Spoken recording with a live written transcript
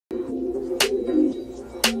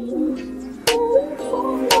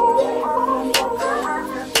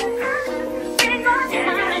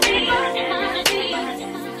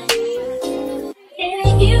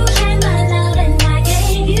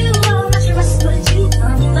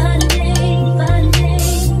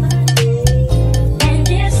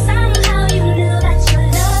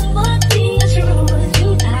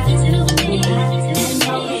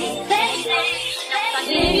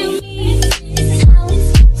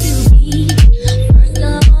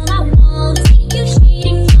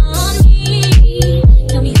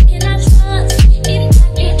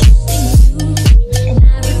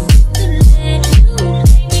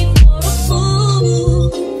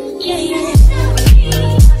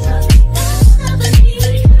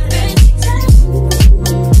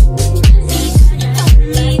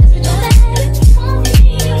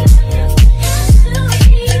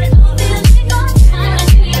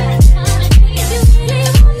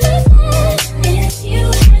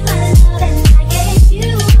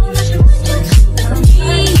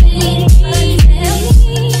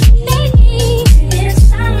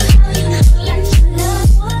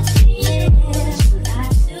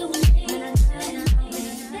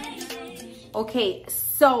Okay,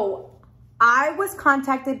 so I was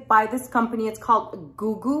contacted by this company. It's called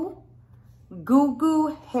Goo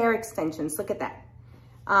Goo Hair Extensions. Look at that.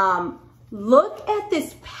 Look at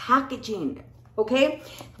this packaging, okay?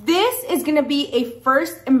 This is gonna be a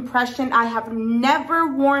first impression. I have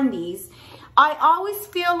never worn these. I always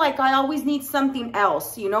feel like I always need something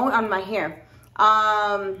else, you know, on my hair.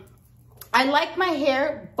 I like my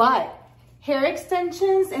hair, but hair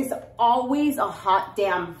extensions is always a hot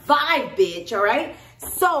damn vibe, bitch, all right?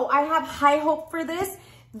 So I have high hope for this.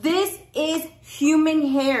 This is human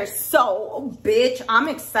hair. So, bitch, I'm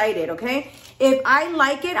excited, okay? If I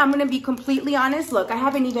like it, I'm gonna be completely honest. Look, I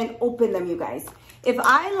haven't even opened them, you guys. If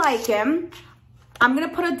I like them, I'm gonna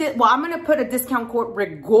put a discount code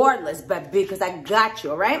regardless, but because I got you,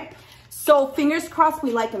 all right? So fingers crossed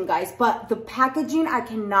we like them, guys. But the packaging, I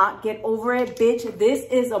cannot get over it, bitch. This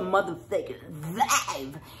is a motherfucking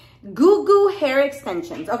vibe. Goo Goo Hair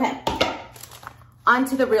Extensions. Okay, on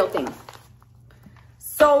to the real thing.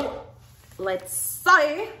 So let's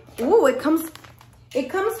say, ooh, it comes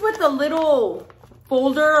with a little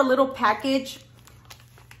folder, a little package,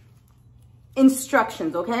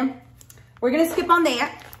 instructions, okay? We're gonna skip on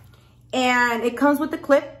that. And it comes with the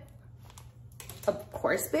clip. Of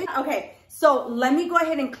course, bitch. Okay, so let me go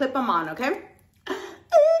ahead and clip them on, okay?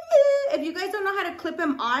 If you guys don't know how to clip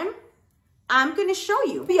them on, I'm gonna show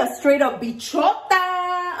you. Be a straight up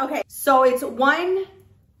bichota. Okay, so it's 1,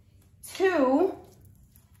 2,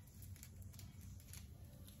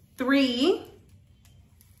 3,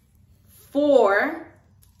 4,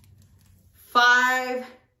 5,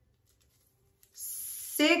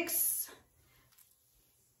 6,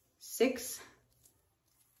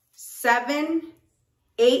 7,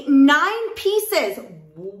 8, 9 pieces.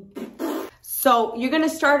 So you're gonna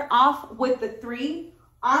start off with the 3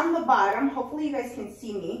 on the bottom. Hopefully you guys can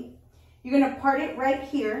see me. You're gonna part it right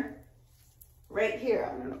here. Right here. I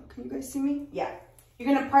don't know. Can you guys see me? Yeah.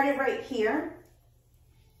 You're gonna part it right here.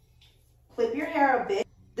 Clip your hair a bit.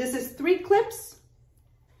 This is 3 clips.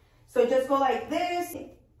 So just go like this.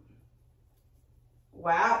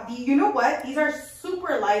 Wow. You know what? These are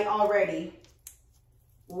super light already.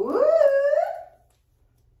 Ooh.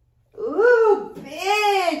 Ooh,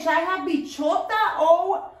 bitch. I have bichota.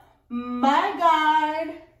 Oh my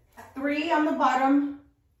God. 3 on the bottom.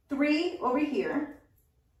 3 over here.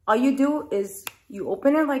 All you do is you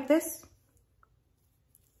open it like this.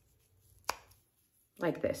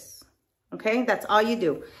 Like this. Okay, that's all you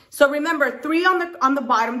do. So remember, 3 on the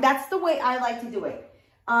bottom. That's the way I like to do it.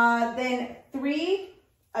 Then 3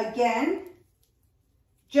 again,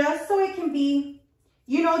 just so it can be,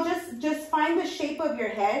 you know, just find the shape of your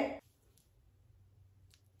head.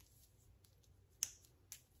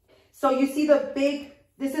 So you see the big,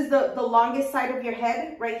 this is the longest side of your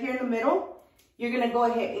head right here in the middle. You're gonna go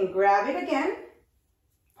ahead and grab it again.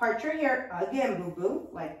 Part your hair again, boo-boo,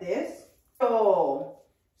 like this.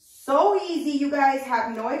 So easy, you guys.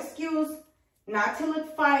 Have no excuse not to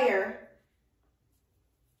look fire.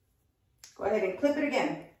 Go ahead and clip it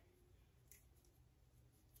again.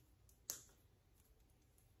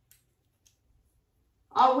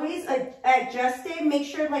 Always adjust it. Make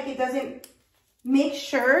sure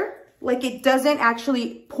like it doesn't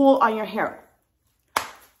actually pull on your hair.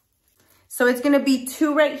 So it's gonna be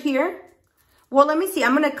 2 right here. Well, let me see.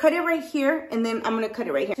 I'm gonna cut it right here, and then I'm gonna cut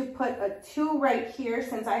it right here. To put a 2 right here,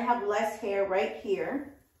 since I have less hair right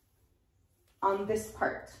here on this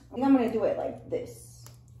part. I think I'm gonna do it like this.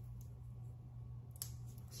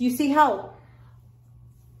 So you see how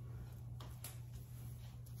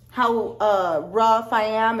rough I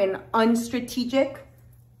am and unstrategic?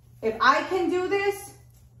 If I can do this,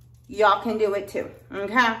 y'all can do it too,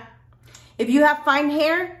 okay? If you have fine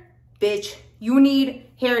hair, bitch, you need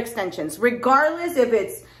hair extensions. Regardless if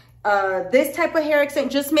it's this type of hair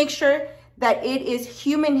extension, just make sure that it is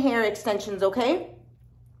human hair extensions, okay?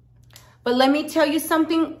 But let me tell you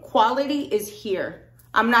something, quality is here.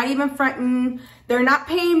 I'm not even fronting. They're not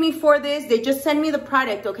paying me for this. They just send me the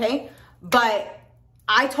product, okay? But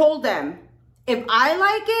I told them, if I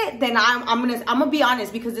like it, then I'm gonna be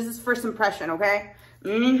honest, because this is first impression, okay?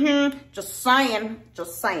 Just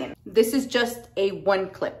saying. This is just a 1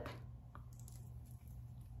 clip.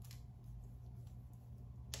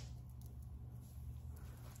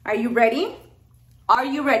 Are you ready? Are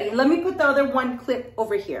you ready? Let me put the other 1 clip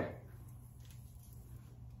over here.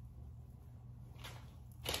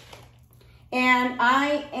 And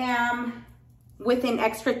I am with an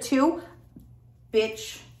extra 2.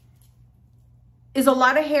 Bitch, is a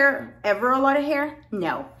lot of hair ever a lot of hair?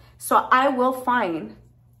 No. So I will find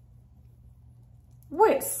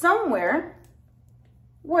somewhere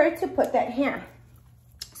where to put that hair.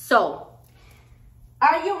 So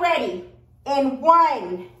Are you ready? In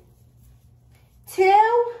 1, 2.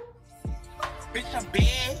 Bitch, I'm big,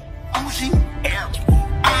 OG,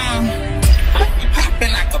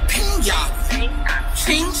 popping like a pinata.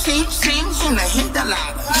 Ching, ching, ching, in the hit the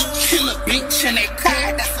lava. Kill a bitch in that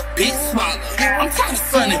car, that's a big swallow. I'm tired of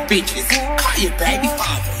sunny bitches, call your baby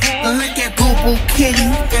father. Look at Boo Boo Kitty, in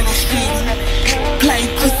the shitty. Play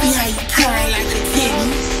pussy, how you cry like a kitty.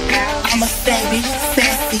 I'm a savage,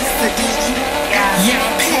 sassy, sadistic. Yeah,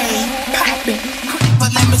 I'm paid, popping,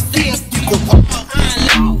 but let me see if you can walk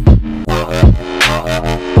around.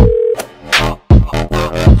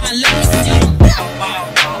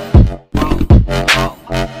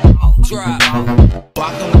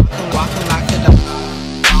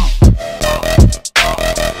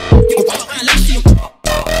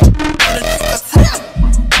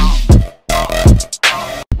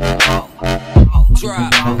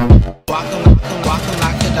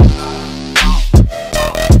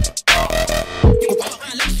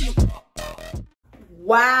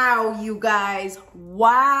 Wow, you guys.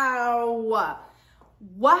 Wow.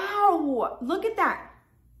 Wow. Look at that.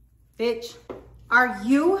 Bitch, are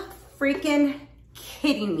you freaking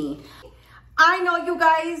kidding me? I know you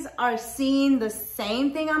guys are seeing the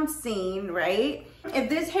same thing I'm seeing, right? If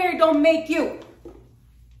this hair don't make you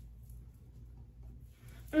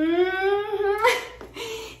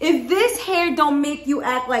if this hair don't make you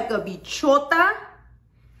act like a bichota,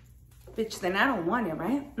 bitch, then I don't want it,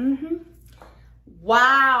 right?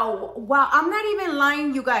 Wow. Wow. I'm not even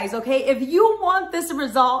lying, you guys, okay? If you want this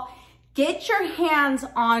result, get your hands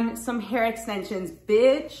on some hair extensions,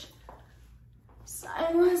 bitch.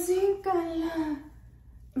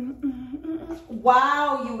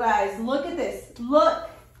 Wow, you guys, look at this. Look.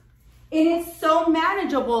 And it's so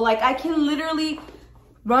manageable. Like, I can literally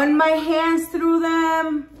run my hands through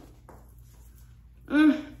them.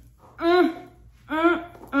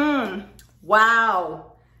 Wow.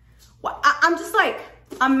 Well, I'm just like,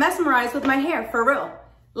 I'm mesmerized with my hair, for real.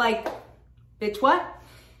 Like, bitch, what?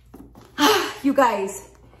 You guys,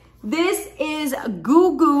 this is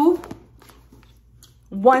Goo Goo.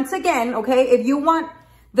 Once again, okay, if you want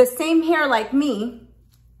the same hair like me,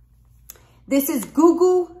 this is Goo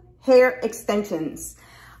Goo Hair Extensions.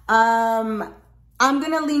 I'm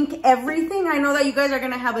gonna link everything. I know that you guys are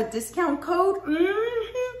gonna have a discount code.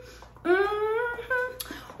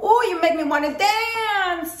 Oh, you make me want to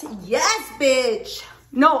dance. Yes, bitch.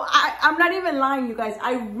 No, I'm not even lying, you guys.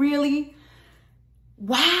 I really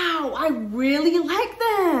like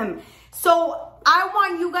them. So I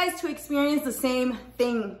want you guys to experience the same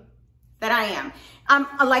thing that I am.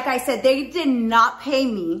 Like I said, they did not pay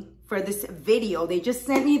me for this video. They just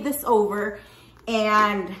sent me this over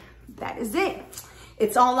and that is it.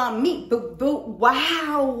 It's all on me. Boo, boo.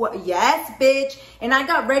 Wow. Yes, bitch. And I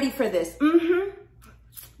got ready for this.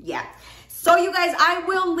 Yeah. So you guys, I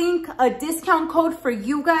will link a discount code for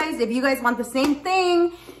you guys if you guys want the same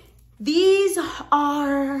thing. These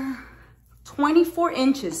are 24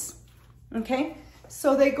 inches. Okay.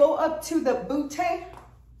 So they go up to the booty.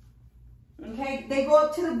 Okay. They go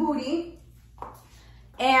up to the booty.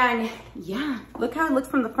 And yeah, look how it looks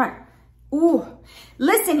from the front. Ooh,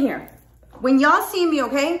 listen here. When y'all see me,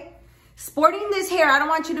 okay, sporting this hair, I don't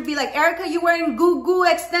want you to be like, Erica, you wearing Goo Goo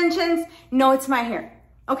extensions? No, it's my hair.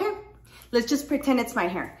 Okay, let's just pretend it's my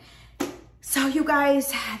hair. So you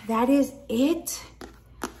guys, that is it.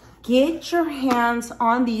 Get your hands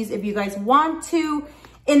on these if you guys want to.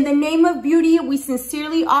 In the name of beauty, we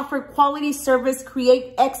sincerely offer quality service,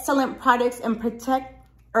 create excellent products, and protect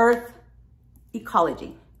Earth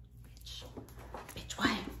ecology. Bitch,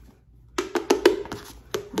 what?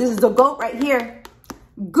 This is the GOAT right here.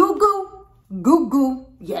 Goo Goo, Goo Goo,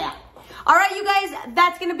 yeah. All right, you guys,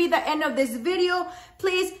 that's going to be the end of this video.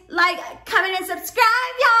 Please like, comment, and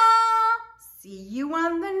subscribe, y'all. See you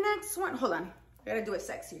on the next one. Hold on. I got to do it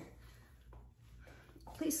sexier.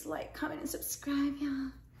 Please like, comment, and subscribe,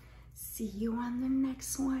 y'all. See you on the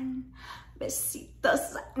next one.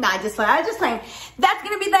 Besitos. Nah, I just playing. That's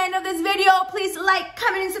going to be the end of this video. Please like,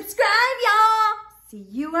 comment, and subscribe, y'all. See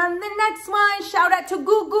you on the next one. Shout out to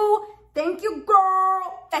Goo Goo. Thank you,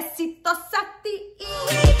 girl. Besitos a ti.